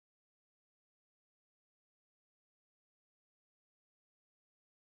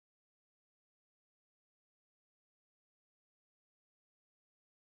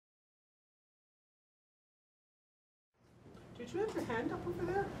Did you have your hand up over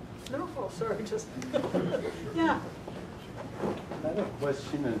there? No? Oh, sorry, just, yeah. I have a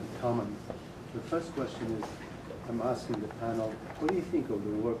question and comment. The first question is, I'm asking the panel, what do you think of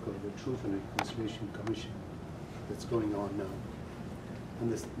the work of the Truth and Reconciliation Commission that's going on now?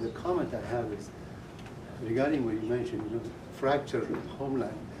 And the comment I have is, regarding what you mentioned, you know, fractured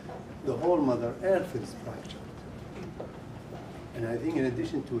homeland, the whole Mother Earth is fractured. And I think in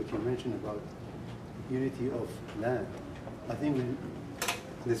addition to what you mentioned about unity of land, I think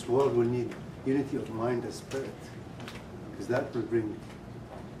this world will need unity of mind and spirit, because that will bring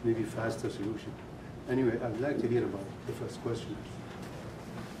maybe faster solution. Anyway, I'd like to hear about the first question.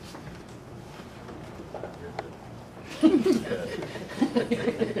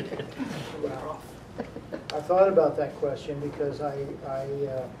 Wow. I thought about that question because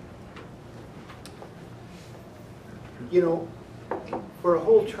you know, for a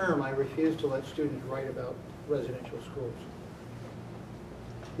whole term, I refused to let students write about residential schools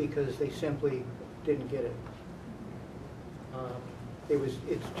because they simply didn't get it.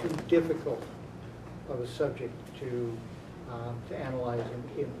 It's too difficult of a subject to analyze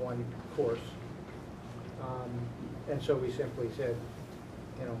in one course. And so we simply said,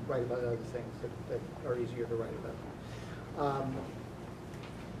 you know, write about other things that are easier to write about.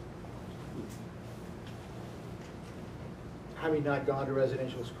 Having not gone to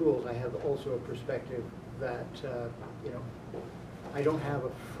residential schools, I have also a perspective that, you know, I don't have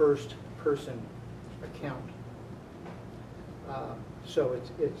a first-person account. So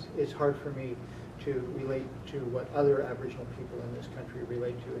it's hard for me to relate to what other Aboriginal people in this country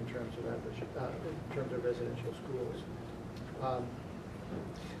relate to in terms of residential schools.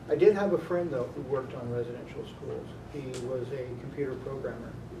 I did have a friend though who worked on residential schools. He was a computer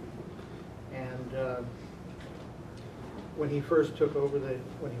programmer, and when he first took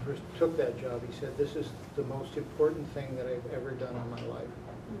that job, he said, "This is the most important thing that I've ever done in my life."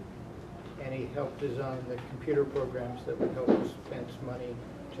 And he helped design the computer programs that would help dispense money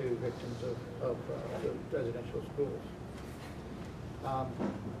to victims of the residential schools.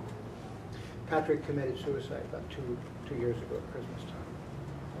 Patrick committed suicide about two years ago at Christmas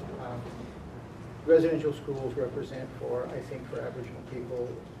time. Residential schools represent I think for Aboriginal people,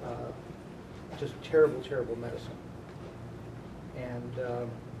 just terrible, terrible medicine. And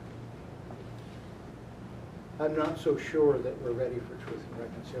I'm not so sure that we're ready for truth and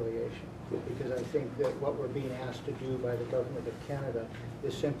reconciliation, because I think that what we're being asked to do by the government of Canada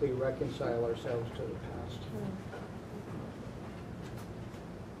is simply reconcile ourselves to the past.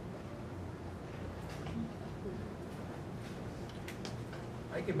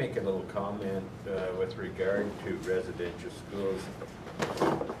 I could make a little comment with regard to residential schools.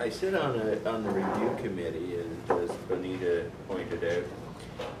 I sit on the review committee, as Bonita pointed out,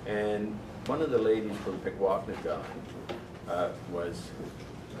 and one of the ladies from Pequawknagon was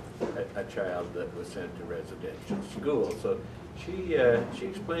a child that was sent to residential school. So she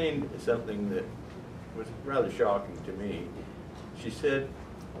explained something that was rather shocking to me. She said,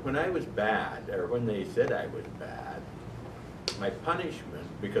 when I was bad, or when they said I was bad, my punishment,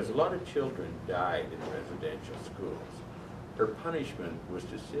 because a lot of children died in residential schools, her punishment was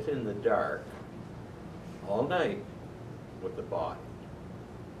to sit in the dark all night with the body.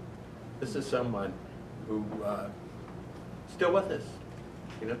 This is someone who still with us.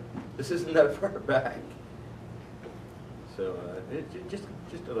 You know, this isn't that far back. So it's just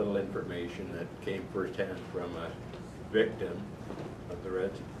a little information that came firsthand from a victim of the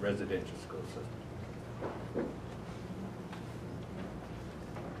residential school system.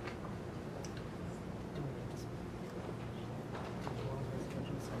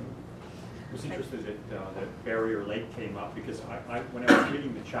 I was interested that Barrier Lake came up because when I was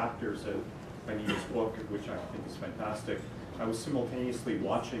reading the chapters of Bonita's book, which I think is fantastic, I was simultaneously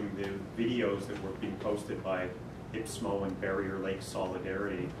watching the videos that were being posted by IPSMO and Barrier Lake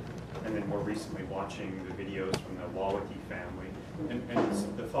Solidarity, and then more recently watching the videos from the Wawaki family. And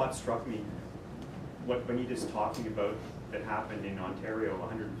the thought struck me, what Bonita's talking about that happened in Ontario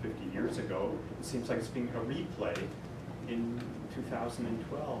 150 years ago, it seems like it's being a replay in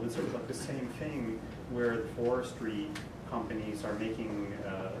 2012. It's sort of like the same thing where the forestry companies are making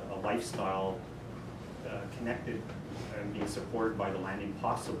a lifestyle connected and being supported by the land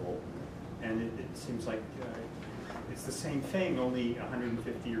impossible. And it seems like it's the same thing, only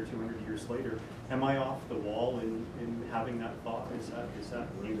 150 or 200 years later. Am I off the wall in having that thought? Is that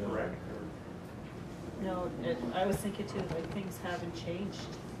incorrect? Or? No, I was thinking too, like things haven't changed.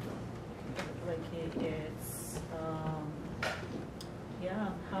 Like it's,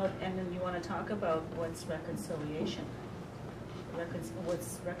 yeah, and then you want to talk about what's reconciliation.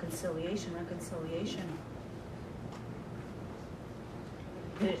 What's reconciliation? Reconciliation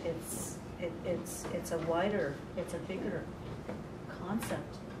it's a wider, it's a bigger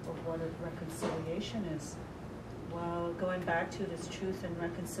concept of what a reconciliation is. Well, going back to this truth and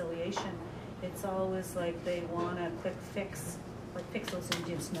reconciliation, it's always like they want a quick fix, like fix those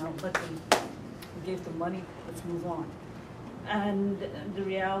Indians now, let them, we gave them money, let's move on. And the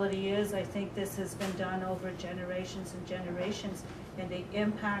reality is, I think this has been done over generations and generations, and the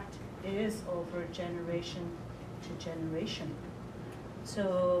impact is over generation to generation.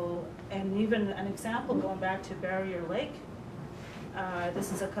 So, and even an example going back to Barrier Lake,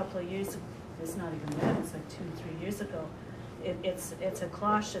 this is a couple of years, it's not even that, it's like 2 or 3 years ago. It's a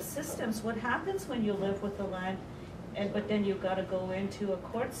clash of systems. What happens when you live with the land, but then you've got to go into a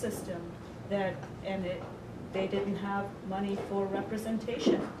court system that, they didn't have money for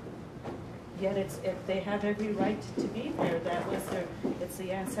representation. Yet they have every right to be there. That was it's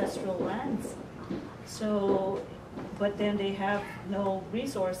the ancestral lands. So, but then they have no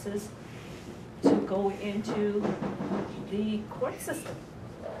resources to go into the court system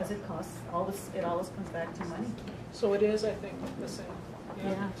because it costs it always comes back to money. So it is, I think, the same.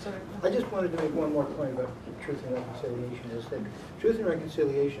 Yeah. Sorry. I just wanted to make one more point about truth and reconciliation, is that truth and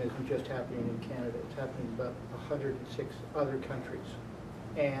reconciliation isn't just happening in Canada, it's happening in about 106 other countries.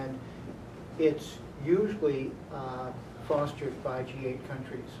 And it's usually fostered by G8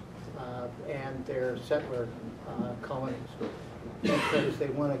 countries and their settler colonies, because they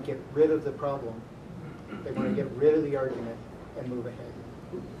want to get rid of the problem, they want to get rid of the argument and move ahead.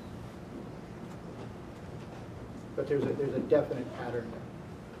 But there's a definite pattern there.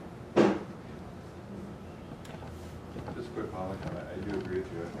 Just a quick comment. I do agree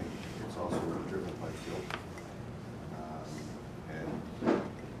with you. I think it's also driven by guilt. And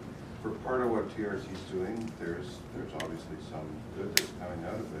for part of what TRC's doing, there's obviously some good that's coming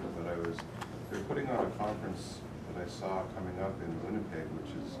out of it. But they're putting on a conference that I saw coming up in Winnipeg,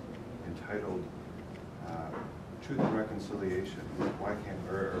 which is entitled Truth and Reconciliation. Why can't,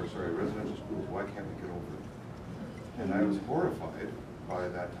 residential schools, why can't we get over it? And I was horrified by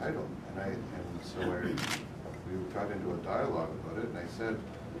that title. We got into a dialogue about it, and I said,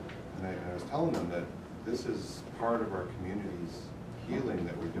 and I was telling them that this is part of our community's healing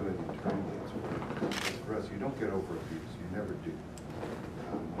that we're doing internally. It's for us. You don't get over abuse. You never do.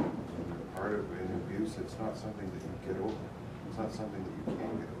 When you're part of an abuse, it's not something that you get over. It's not something that you can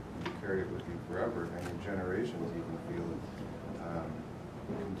get over. You carry it with you forever, and in generations you can feel it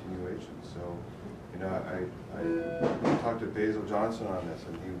continuation. So, you know, I talked to Basil Johnson on this,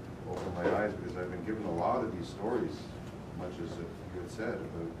 and he opened my eyes because I've been given a lot of these stories, much as you had said,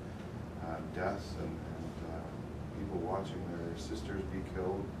 about deaths and people watching their sisters be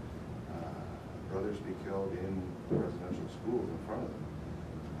killed, brothers be killed in residential schools in front of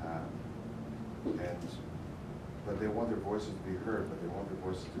them. But they want their voices to be heard, but they want their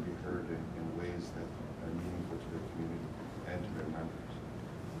voices to be heard in ways that are meaningful to their community and to their members.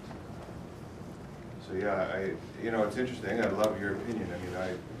 So yeah, it's interesting. I love your opinion. I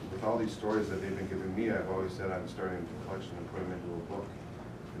mean, with all these stories that they've been giving me, I've always said I'm starting to collection and put them into a book.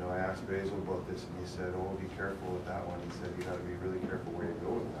 You know, I asked Basil about this, and he said, "Oh, be careful with that one." He said, "You got to be really careful where you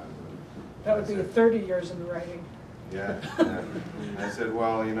go with that." That would be 30 years in writing. Yeah. And I said,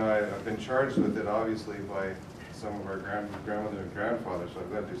 "Well, you know, I've been charged with it, obviously, by some of our grandmother and grandfather, so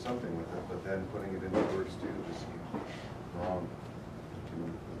I've got to do something with it. But then putting it into words too just seems wrong to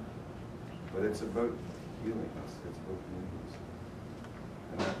me." But it's about healing. It's about communities.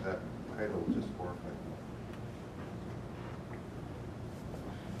 And that title just horrified me.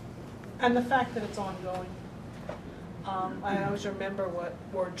 And the fact that it's ongoing. I always remember what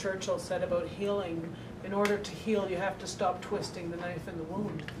Ward Churchill said about healing. In order to heal, you have to stop twisting the knife in the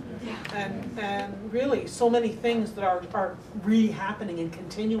wound. And really, so many things that are re-happening and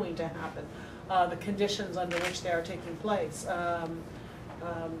continuing to happen. The conditions under which they are taking place.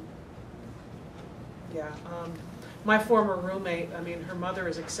 My former roommate, I mean, her mother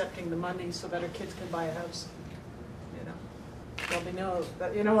is accepting the money so that her kids can buy a house. You know, nobody knows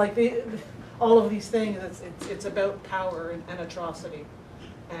that. You know, like all of these things. It's about power and atrocity,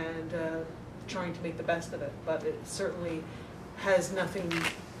 and trying to make the best of it. But it certainly has nothing.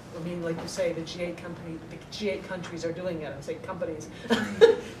 I mean, like you say, the G8 countries are doing it. I say companies.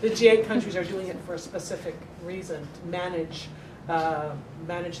 The G8 countries are doing it for a specific reason, to manage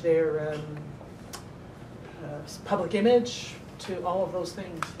their public image, to all of those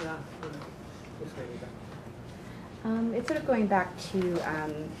things. Yeah. It's sort of going back to,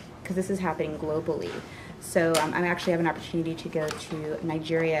 because this is happening globally, So I actually have an opportunity to go to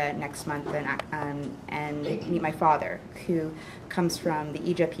Nigeria next month and meet my father, who comes from the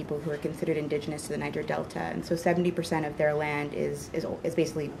Ija people, who are considered indigenous to the Niger Delta. And so 70% of their land is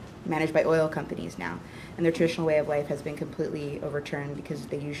basically managed by oil companies now. And their traditional way of life has been completely overturned because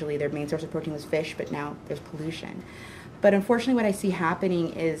their main source of protein was fish, but now there's pollution. But unfortunately what I see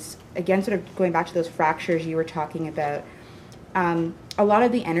happening is, again, sort of going back to those fractures you were talking about, a lot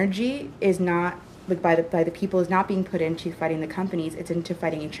of the energy is not, like by the people, is not being put into fighting the companies, it's into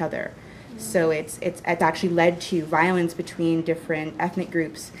fighting each other. So it's actually led to violence between different ethnic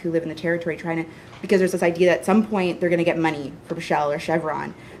groups who live in the territory, because there's this idea that at some point they're going to get money from Shell or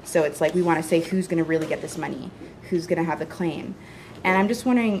Chevron. So it's like we want to say who's going to really get this money, who's going to have the claim. And I'm just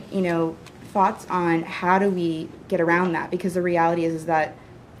wondering, thoughts on how do we get around that, because the reality is that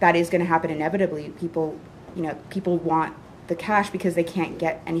is going to happen inevitably. People want the cash because they can't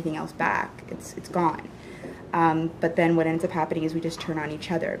get anything else back. It's gone. But then what ends up happening is we just turn on each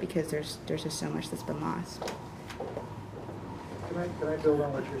other because there's just so much that's been lost. Can I build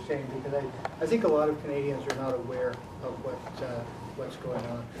on what you're saying? Because I think a lot of Canadians are not aware of what's going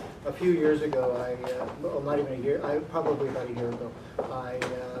on. A few years ago, not even a year, probably about a year ago, I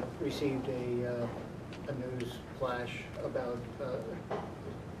received a news flash about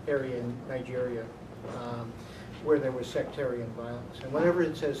area in Nigeria where there was sectarian violence. And whenever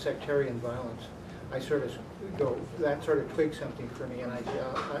it says sectarian violence, I sort of go, that sort of twigs something for me, and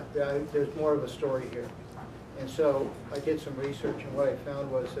there's more of a story here. And so I did some research, and what I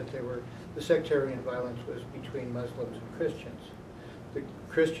found was that the sectarian violence was between Muslims and Christians. The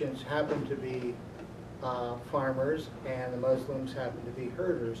Christians happened to be farmers, and the Muslims happened to be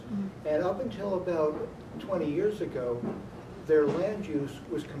herders. Mm-hmm. And up until about 20 years ago, their land use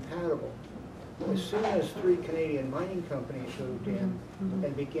was compatible. As soon as 3 Canadian mining companies moved in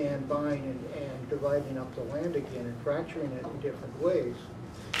and began buying and dividing up the land again and fracturing it in different ways,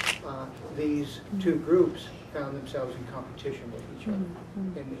 these 2 groups found themselves in competition with each other,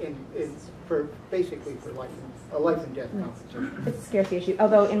 basically for a life and death competition. It's a scarcity issue,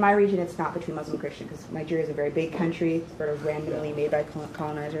 although in my region it's not between Muslim and Christian, because Nigeria is a very big country, sort of randomly made by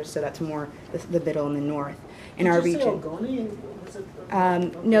colonizers, so that's more the middle and the north. In our region,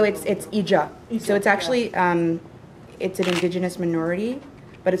 no, it's Ija. So it's actually it's an indigenous minority,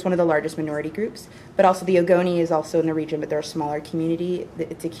 but it's one of the largest minority groups. But also the Ogoni is also in the region, but they're a smaller community.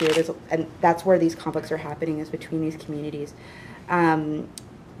 It's a and that's where these conflicts are happening, is between these communities.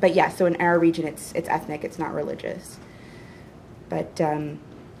 But yeah, so in our region, it's ethnic, it's not religious. But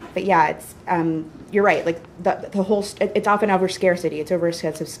yeah, it's you're right. Like the whole, it's often over scarcity. It's over a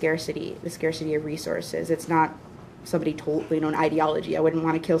sense of scarcity, the scarcity of resources. It's not somebody told, an ideology. I wouldn't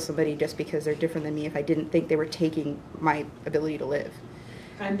want to kill somebody just because they're different than me if I didn't think they were taking my ability to live.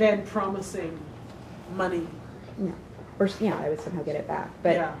 And then promising money. Yeah. Or I would somehow get it back.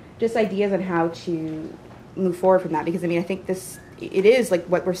 But just ideas on how to move forward from that, because I think it is like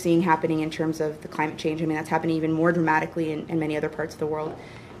what we're seeing happening in terms of the climate change. That's happening even more dramatically in many other parts of the world.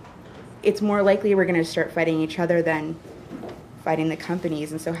 It's more likely we're going to start fighting each other than fighting the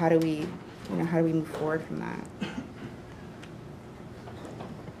companies. And so how do we move forward from that?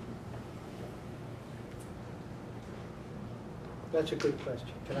 That's a good question.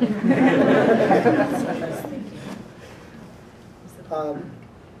 Can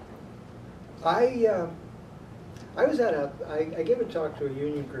I was at I gave a talk to a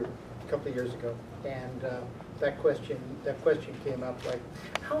union group a couple of years ago, and that question came up, like,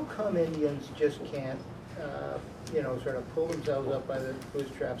 how come Indians just can't, sort of pull themselves up by the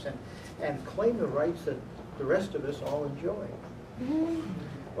bootstraps and claim the rights that the rest of us all enjoy? Mm-hmm.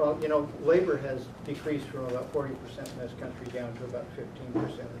 Well, labor has decreased from about 40% in this country down to about 15%. I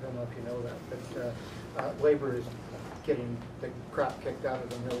don't know if you know that, but labor is getting the crap kicked out of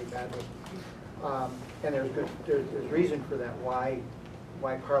them really badly. And there's reason for that, why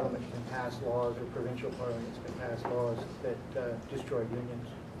Parliament can pass laws, or provincial parliaments can pass laws that destroy unions.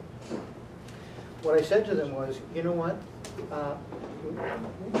 What I said to them was, you know what,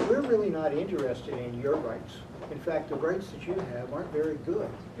 we're really not interested in your rights. In fact, the rights that you have aren't very good.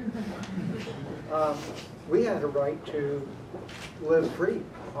 We had a right to live free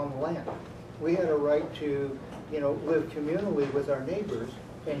on the land. We had a right to, live communally with our neighbors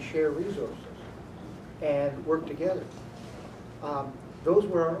and share resources and work together. Those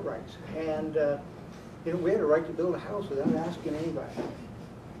were our rights. And, we had a right to build a house without asking anybody.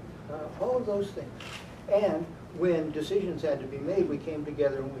 All of those things. And when decisions had to be made, we came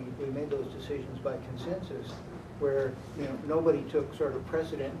together and we made those decisions by consensus, where nobody took sort of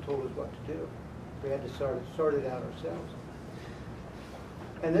precedent and told us what to do. We had to sort it out ourselves.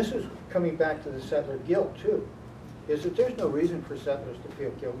 and this is coming back to the settler guilt too, is that there's no reason for settlers to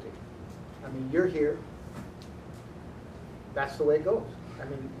feel guilty. I mean, you're here. That's the way it goes. I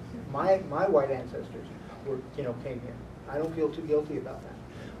mean, my white ancestors were, came here. I don't feel too guilty about that.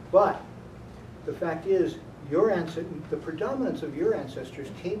 But the fact is, the predominance of your ancestors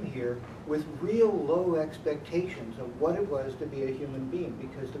came here with real low expectations of what it was to be a human being,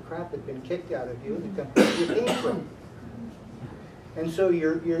 because the crap had been kicked out of you in the country you came from. And so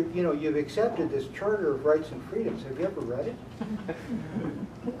you've accepted this Charter of Rights and Freedoms. Have you ever read it?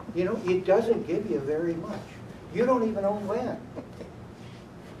 It doesn't give you very much. You don't even own land.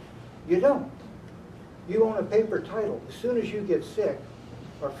 You don't. You own a paper title. As soon as you get sick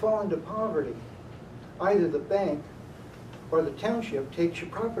or fall into poverty, either the bank or the township takes your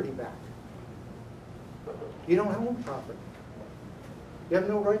property back. You don't own property. You have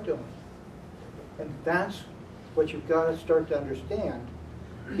no right to own it. And that's what you've got to start to understand,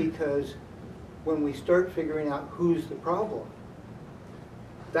 because when we start figuring out who's the problem,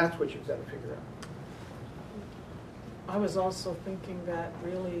 that's what you've got to figure out. I was also thinking that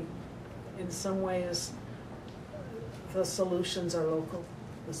really, in some ways, the solutions are local.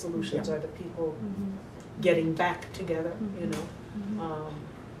 The solutions are the people getting back together,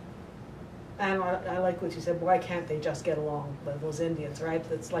 And I like what you said, why can't they just get along, those Indians, right?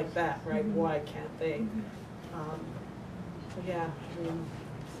 It's like that, right? Why can't they? Yeah, I mean,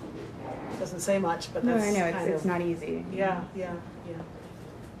 it doesn't say much, but that's I know, it's not easy. Yeah. Thank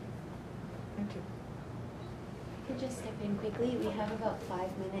you. Could just step in quickly. We have about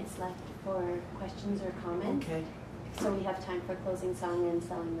 5 minutes left for questions or comments. Okay. So we have time for closing song and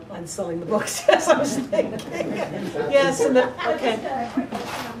selling the book. And selling the books, yes, I was thinking. Yes, and okay.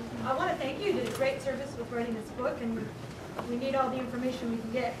 I want to thank you. You did a great service with writing this book, and we need all the information we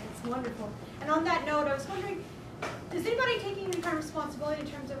can get. It's wonderful. And on that note, I was wondering, is anybody taking any kind of responsibility in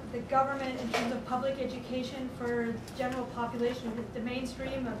terms of the government, in terms of public education for the general population, the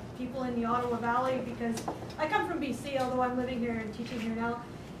mainstream of people in the Ottawa Valley? Because I come from BC, although I'm living here and teaching here now.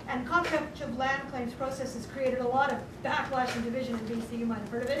 And comprehensive land claims process has created a lot of backlash and division in BC. You might have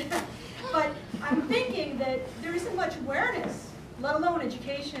heard of it. But I'm thinking that there isn't much awareness, let alone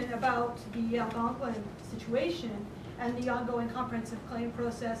education, about the Algonquin situation and the ongoing comprehensive claim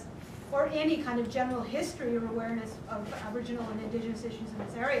process, or any kind of general history or awareness of Aboriginal and Indigenous issues in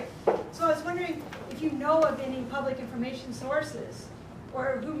this area. So I was wondering if you know of any public information sources,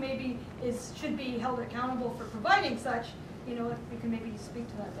 or who maybe should be held accountable for providing such. If you can maybe speak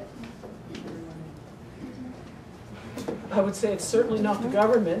to that a bit. I would say it's certainly not the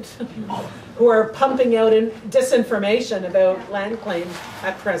government who are pumping out disinformation about land claims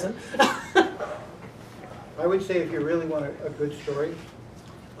at present. I would say if you really want a good story,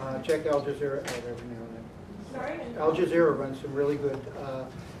 check Al Jazeera out every now and then. Sorry? Al Jazeera runs some really good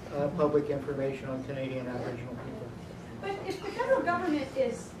public information on Canadian Aboriginal people. But if the federal government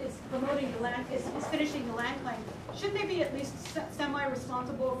is promoting the land, is finishing the land claim, shouldn't they be at least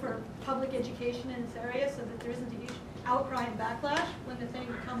semi-responsible for public education in this area so that there isn't a huge outcry and backlash when the thing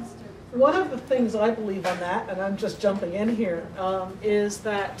comes to? One of the things I believe on that, and I'm just jumping in here, is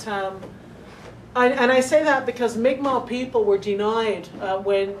that, and I say that because Mi'kmaq people were denied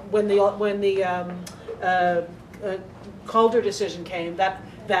when the Calder decision came, that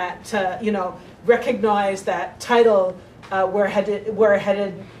recognized that title where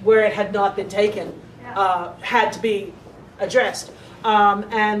it had not been taken had to be addressed.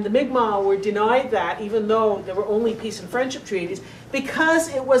 And the Mi'kmaq were denied that, even though there were only peace and friendship treaties, because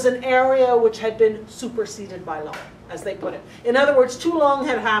it was an area which had been superseded by law, as they put it. In other words, too long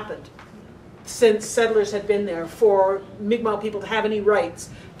had happened since settlers had been there for Mi'kmaq people to have any rights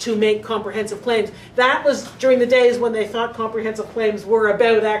to make comprehensive claims. That was during the days when they thought comprehensive claims were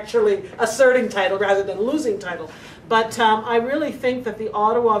about actually asserting title rather than losing title. But I really think that the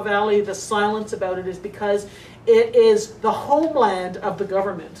Ottawa Valley, the silence about it is because it is the homeland of the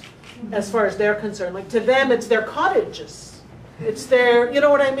government, as far as they're concerned. Like, to them, it's their cottages. It's their, you know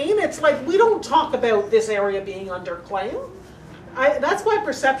what I mean? It's like, we don't talk about this area being under claim. That's my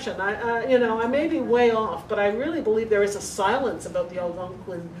perception. I may be way off, but I really believe there is a silence about the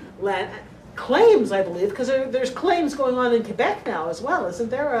Algonquin land claims, I believe, because there's claims going on in Quebec now as well. Isn't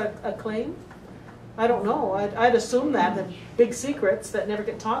there a claim? I don't know. I'd assume that, the big secrets that never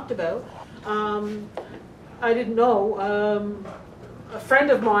get talked about. I didn't know. A friend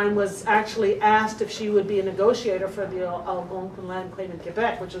of mine was actually asked if she would be a negotiator for the Algonquin land claim in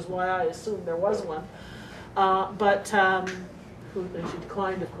Quebec, which is why I assumed there was one. And she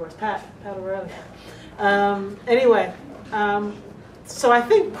declined, of course, Pat O'Reilly. Anyway, so I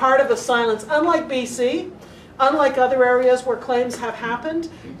think part of the silence, unlike BC, unlike other areas where claims have happened,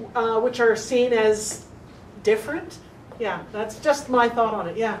 which are seen as different. Yeah, that's just my thought on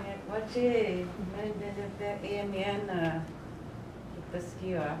it, yeah.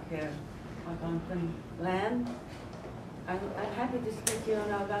 Algonquin land. I'm happy to speak here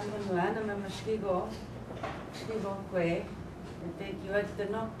on Algonquin land. I'm a Mushkego Kwe. I think you had the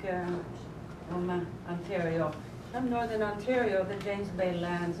Nook, Ontario. I'm Northern Ontario, the James Bay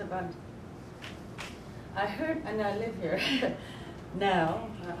lands. I heard, and I live here now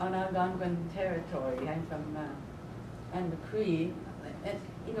on Algonquin territory. I'm from Anne McCree.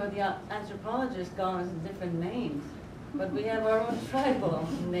 You know, the anthropologists call us different names, but we have our own tribal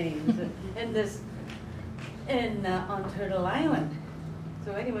names on Turtle Island.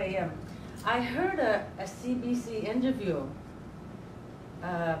 So anyway, I heard a CBC interview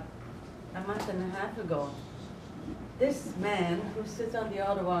a month and a half ago. This man who sits on the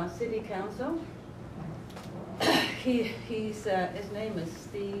Ottawa City Council, his name is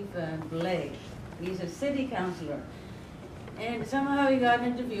Steve Blake. He's a city councillor. And somehow he got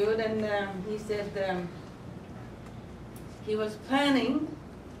interviewed, and he said he was planning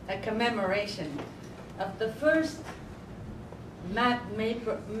a commemoration of the first map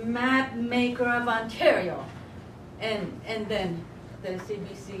maker of Ontario. And then the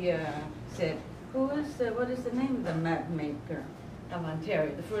CBC said, what is the name of the map maker of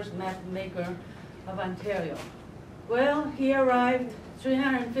Ontario, the first map maker of Ontario? Well, he arrived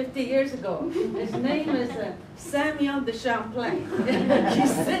 350 years ago. His name is Samuel de Champlain. He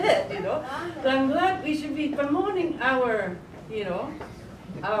said, you know. So I'm glad we should be promoting our, you know,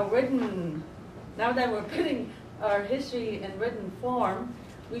 our written, now that we're putting our history in written form,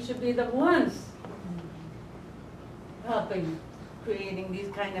 we should be the ones helping creating these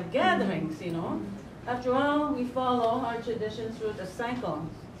kind of gatherings, you know. After all, we follow our traditions through the cyclical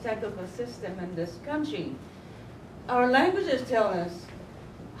system in this country. Our languages tell us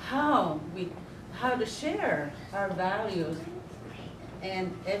how to share our values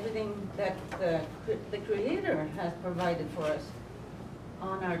and everything that the Creator has provided for us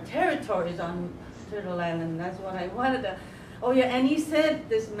on our territories on Turtle Island. That's what I wanted to. Oh yeah, and he said,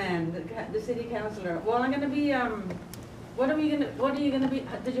 this man, the city councillor, well, I'm going to be. What are you going to be?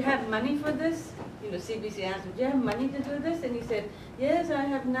 Did you have money for this? You know, CBC asked him, do you have money to do this? And he said, yes, I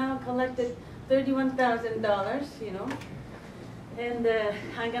have now collected $31,000, you know. And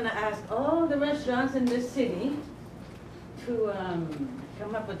I'm going to ask all the restaurants in this city to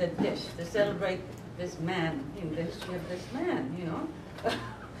come up with a dish to celebrate this man, in the history of this man, you know.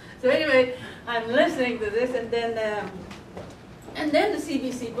 So anyway, I'm listening to this, and then the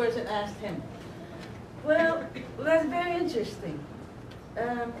CBC person asked him, well, that's very interesting.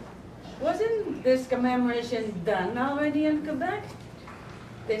 Wasn't this commemoration done already in Quebec?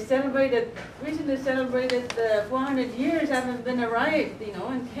 They recently celebrated 400 years having been arrived, you know,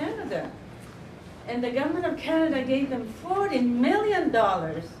 in Canada. And the government of Canada gave them $40 million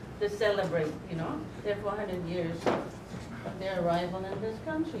to celebrate, you know, their 400 years of their arrival in this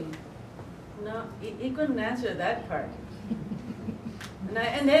country. No, he couldn't answer that part.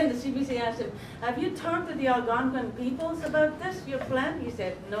 And then the CBC asked him, have you talked to the Algonquin peoples about this, your plan? He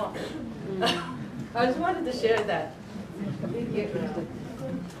said, no. I just wanted to share that. Thank you.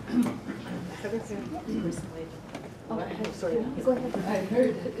 Sorry. Go ahead. I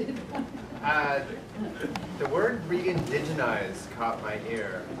heard it. The word re-indigenize caught my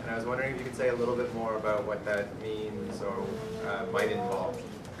ear, and I was wondering if you could say a little bit more about what that means or might involve.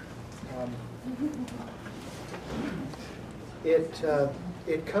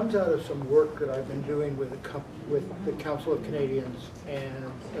 It comes out of some work that I've been doing with the Council of Canadians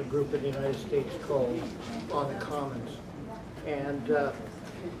and a group in the United States called On the Commons. And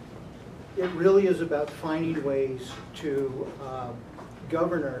it really is about finding ways to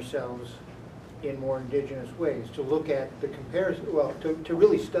govern ourselves in more indigenous ways, to look at the comparison, well, to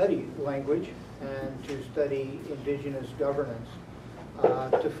really study language and to study indigenous governance,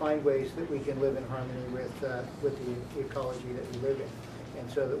 to find ways that we can live in harmony with the ecology that we live in, and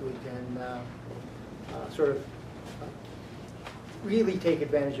so that we can sort of really take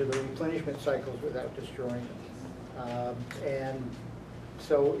advantage of the replenishment cycles without destroying them. And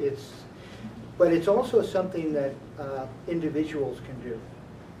so but it's also something that individuals can do.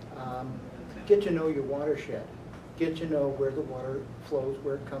 Get to know your watershed. Get to know where the water flows,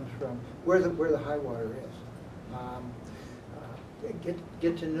 where it comes from, where the high water is.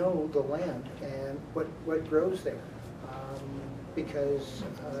 Get to know the land and what grows there, because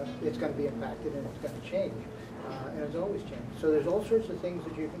it's going to be impacted and it's going to change, and it's always changed. So there's all sorts of things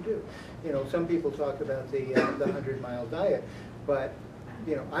that you can do. You know, some people talk about the 100-mile diet, but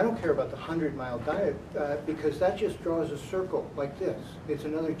you know, I don't care about the 100-mile diet because that just draws a circle like this. It's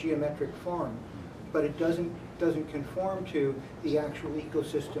another geometric form, but it doesn't conform to the actual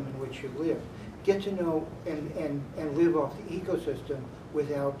ecosystem in which you live. Get to know and live off the ecosystem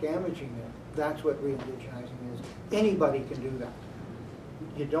without damaging it. That's what re-indigenizing is. Anybody can do that.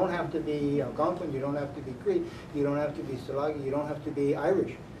 You don't have to be Algonquin, you don't have to be Cree, you don't have to be Salagi, you don't have to be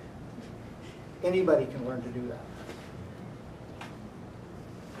Irish. Anybody can learn to do that.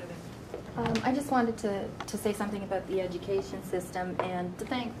 I just wanted to say something about the education system and to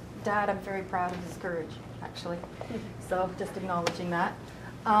thank Dad. I'm very proud of his courage, actually. So just acknowledging that.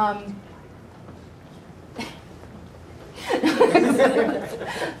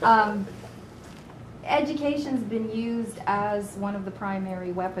 Education's been used as one of the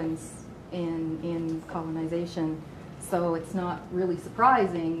primary weapons in colonization, so it's not really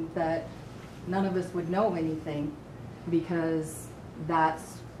surprising that none of us would know anything, because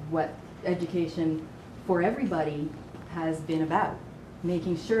that's what education for everybody has been about.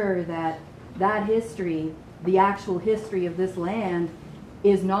 Making sure that that history, the actual history of this land,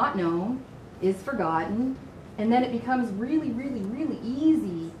 is not known, is forgotten, and then it becomes really, really, really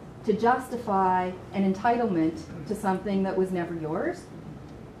easy to justify an entitlement to something that was never yours,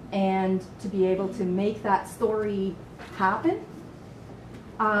 and to be able to make that story happen.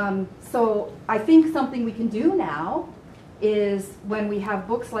 So I think something we can do now is when we have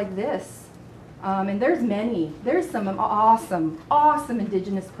books like this, and there's some awesome, awesome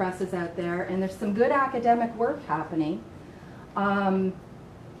Indigenous presses out there, and there's some good academic work happening,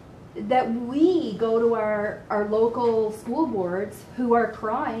 that we go to our local school boards who are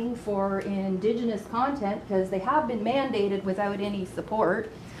crying for Indigenous content because they have been mandated without any support,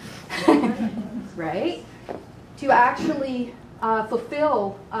 right, to actually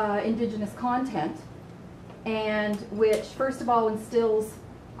fulfill Indigenous content, and which first of all instills,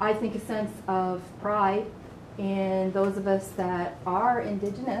 I think, a sense of pride in those of us that are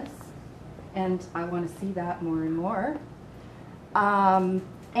Indigenous, and I want to see that more and more.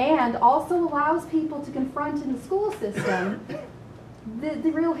 And also allows people to confront in the school system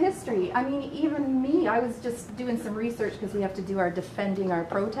the real history. I mean, even me, I was just doing some research because we have to do our defending our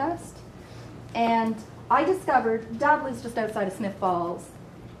protest. And I discovered, Dad lives just outside of Smith Falls,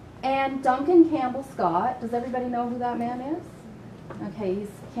 and Duncan Campbell Scott, does everybody know who that man is? Okay, he's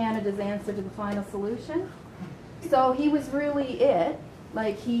Canada's answer to the final solution. So he was really it.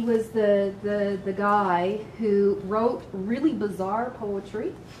 Like, he was the guy who wrote really bizarre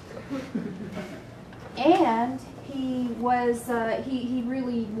poetry, and he was he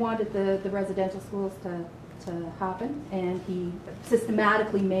really wanted the residential schools to happen, and he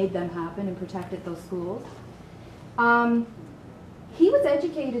systematically made them happen and protected those schools. He was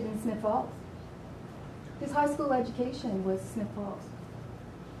educated in Smith Falls. His high school education was Smith Falls.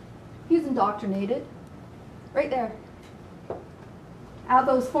 He was indoctrinated right there. At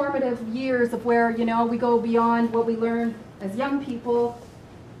those formative years of where, you know, we go beyond what we learn as young people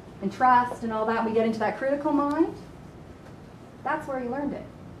and trust and all that, and we get into that critical mind, that's where he learned it.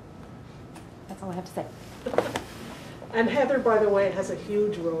 That's all I have to say. And Heather, by the way, has a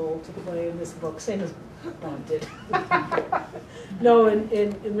huge role to play in this book, same as Ron did. No,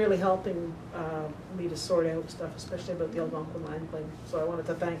 in really helping me to sort out stuff, especially about the Algonquin land claim. So I wanted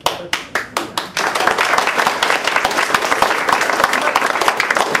to thank Heather.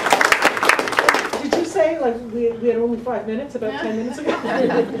 Say, like, we had only 5 minutes, about 10 minutes ago.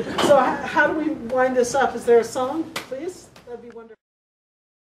 So how do we wind this up? Is there a song?